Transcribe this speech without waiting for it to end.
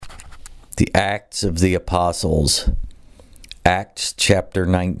The Acts of the Apostles, Acts chapter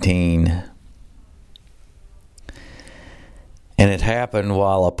 19. And it happened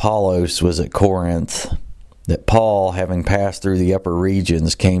while Apollos was at Corinth, that Paul, having passed through the upper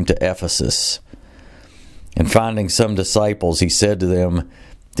regions, came to Ephesus. And finding some disciples, he said to them,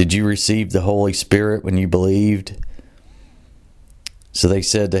 "Did you receive the Holy Spirit when you believed?" So they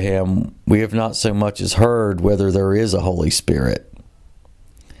said to him, "We have not so much as heard whether there is a Holy Spirit."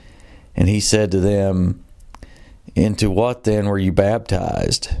 And he said to them, "Into what then were you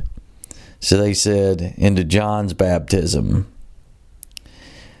baptized?" So they said, "Into John's baptism."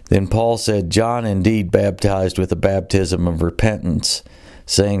 Then Paul said, "John indeed baptized with a baptism of repentance,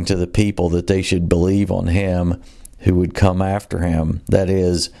 saying to the people that they should believe on him who would come after him, that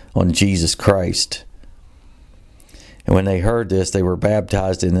is, on Jesus Christ." And when they heard this, they were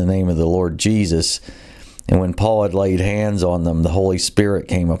baptized in the name of the Lord Jesus. And when Paul had laid hands on them, the Holy Spirit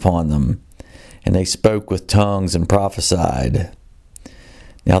came upon them, and they spoke with tongues and prophesied.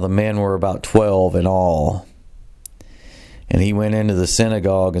 Now the men were about 12 in all. And he went into the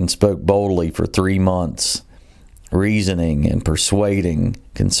synagogue and spoke boldly for 3 months, reasoning and persuading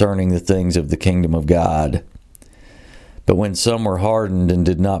concerning the things of the kingdom of God. But when some were hardened and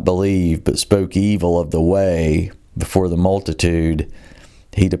did not believe, but spoke evil of the way before the multitude,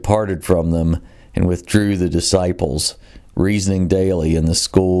 he departed from them and withdrew the disciples, reasoning daily in the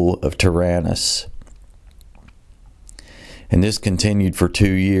school of Tyrannus. And this continued for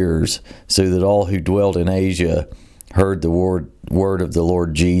 2 years, so that all who dwelt in Asia heard the word of the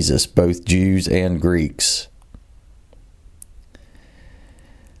Lord Jesus, both Jews and Greeks.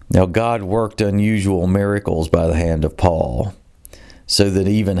 Now God worked unusual miracles by the hand of Paul, so that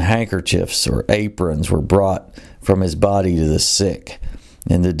even handkerchiefs or aprons were brought from his body to the sick,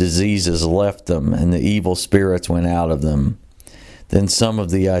 and the diseases left them, and the evil spirits went out of them. Then some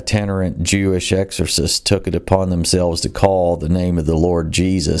of the itinerant Jewish exorcists took it upon themselves to call the name of the Lord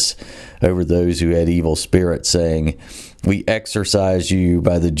Jesus over those who had evil spirits, saying, "We exorcise you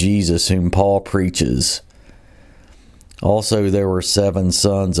by the Jesus whom Paul preaches." Also there were 7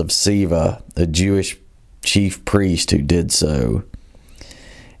 sons of Sceva, a Jewish chief priest, who did so.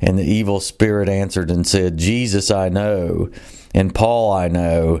 And the evil spirit answered and said, "Jesus I know, and Paul I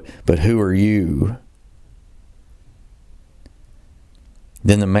know, but who are you?"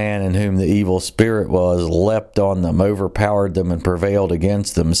 Then the man in whom the evil spirit was leapt on them, overpowered them, and prevailed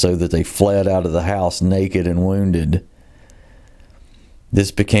against them, so that they fled out of the house naked and wounded. This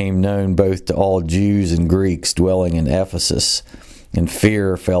became known both to all Jews and Greeks dwelling in Ephesus, and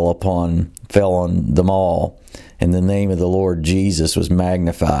fear fell on them all, and the name of the Lord Jesus was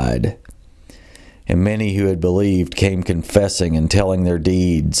magnified. And many who had believed came confessing and telling their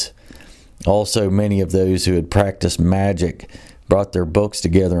deeds. Also many of those who had practiced magic brought their books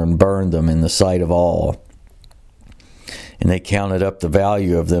together and burned them in the sight of all. And they counted up the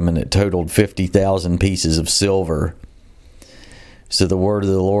value of them, and it totaled 50,000 pieces of silver. So the word of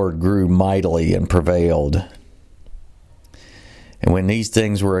the Lord grew mightily and prevailed. And when these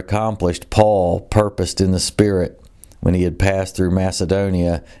things were accomplished, Paul purposed in the Spirit, when he had passed through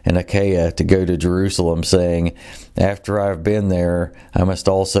Macedonia and Achaia, to go to Jerusalem, saying, "After I have been there, I must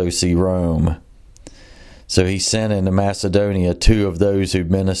also see Rome." So he sent into Macedonia 2 of those who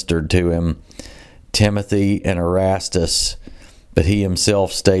ministered to him, Timothy and Erastus, but he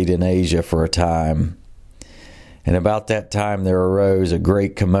himself stayed in Asia for a time. And about that time there arose a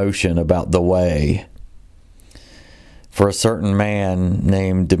great commotion about the way. For a certain man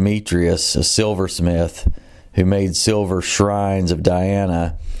named Demetrius, a silversmith, who made silver shrines of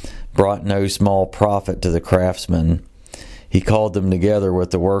Diana, brought no small profit to the craftsmen. He called them together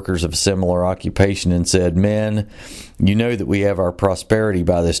with the workers of similar occupation and said, "Men, you know that we have our prosperity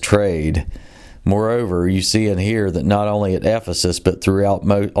by this trade. Moreover, you see and hear that not only at Ephesus, but throughout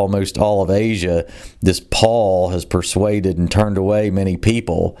almost all of Asia, this Paul has persuaded and turned away many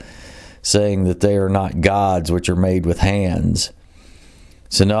people, saying that they are not gods which are made with hands.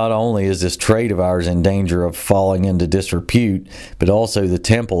 So not only is this trade of ours in danger of falling into disrepute, but also the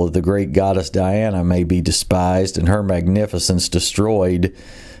temple of the great goddess Diana may be despised and her magnificence destroyed,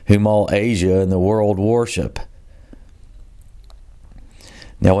 whom all Asia and the world worship."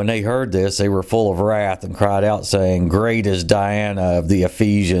 Now when they heard this, they were full of wrath and cried out, saying, "Great is Diana of the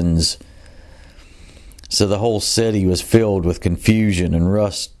Ephesians." So the whole city was filled with confusion and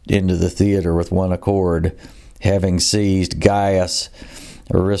rushed into the theater with one accord, having seized Gaius,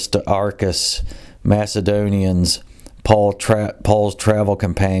 Aristarchus, Macedonians, Paul's travel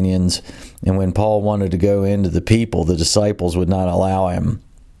companions, and when Paul wanted to go into the people, the disciples would not allow him.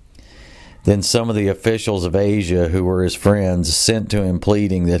 Then some of the officials of Asia, who were his friends, sent to him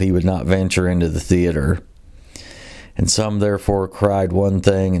pleading that he would not venture into the theater. And some therefore cried one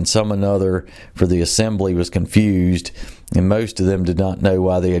thing, and some another, for the assembly was confused, and most of them did not know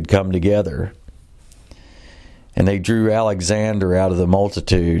why they had come together. And they drew Alexander out of the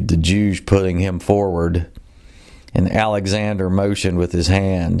multitude, the Jews putting him forward. And Alexander motioned with his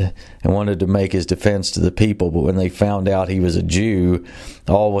hand and wanted to make his defense to the people, but when they found out he was a Jew,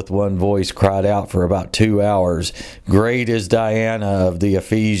 all with one voice cried out for about 2 hours, "Great is Diana of the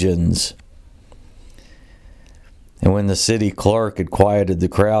Ephesians." And when the city clerk had quieted the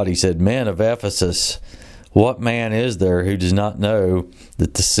crowd, he said, "Men of Ephesus, what man is there who does not know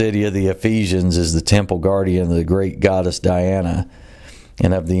that the city of the Ephesians is the temple guardian of the great goddess Diana,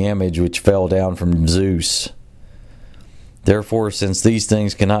 and of the image which fell down from Zeus? Therefore, since these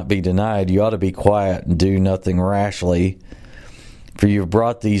things cannot be denied, you ought to be quiet and do nothing rashly. For you have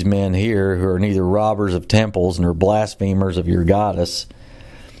brought these men here who are neither robbers of temples nor blasphemers of your goddess.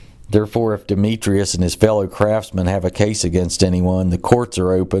 Therefore, if Demetrius and his fellow craftsmen have a case against anyone, the courts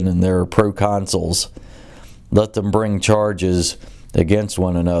are open and there are proconsuls. Let them bring charges against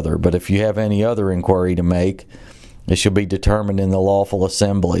one another. But if you have any other inquiry to make, it shall be determined in the lawful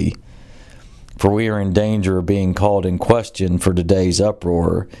assembly. For we are in danger of being called in question for today's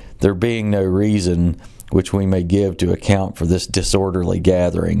uproar, there being no reason which we may give to account for this disorderly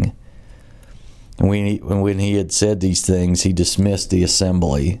gathering." And when he had said these things, he dismissed the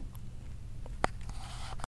assembly.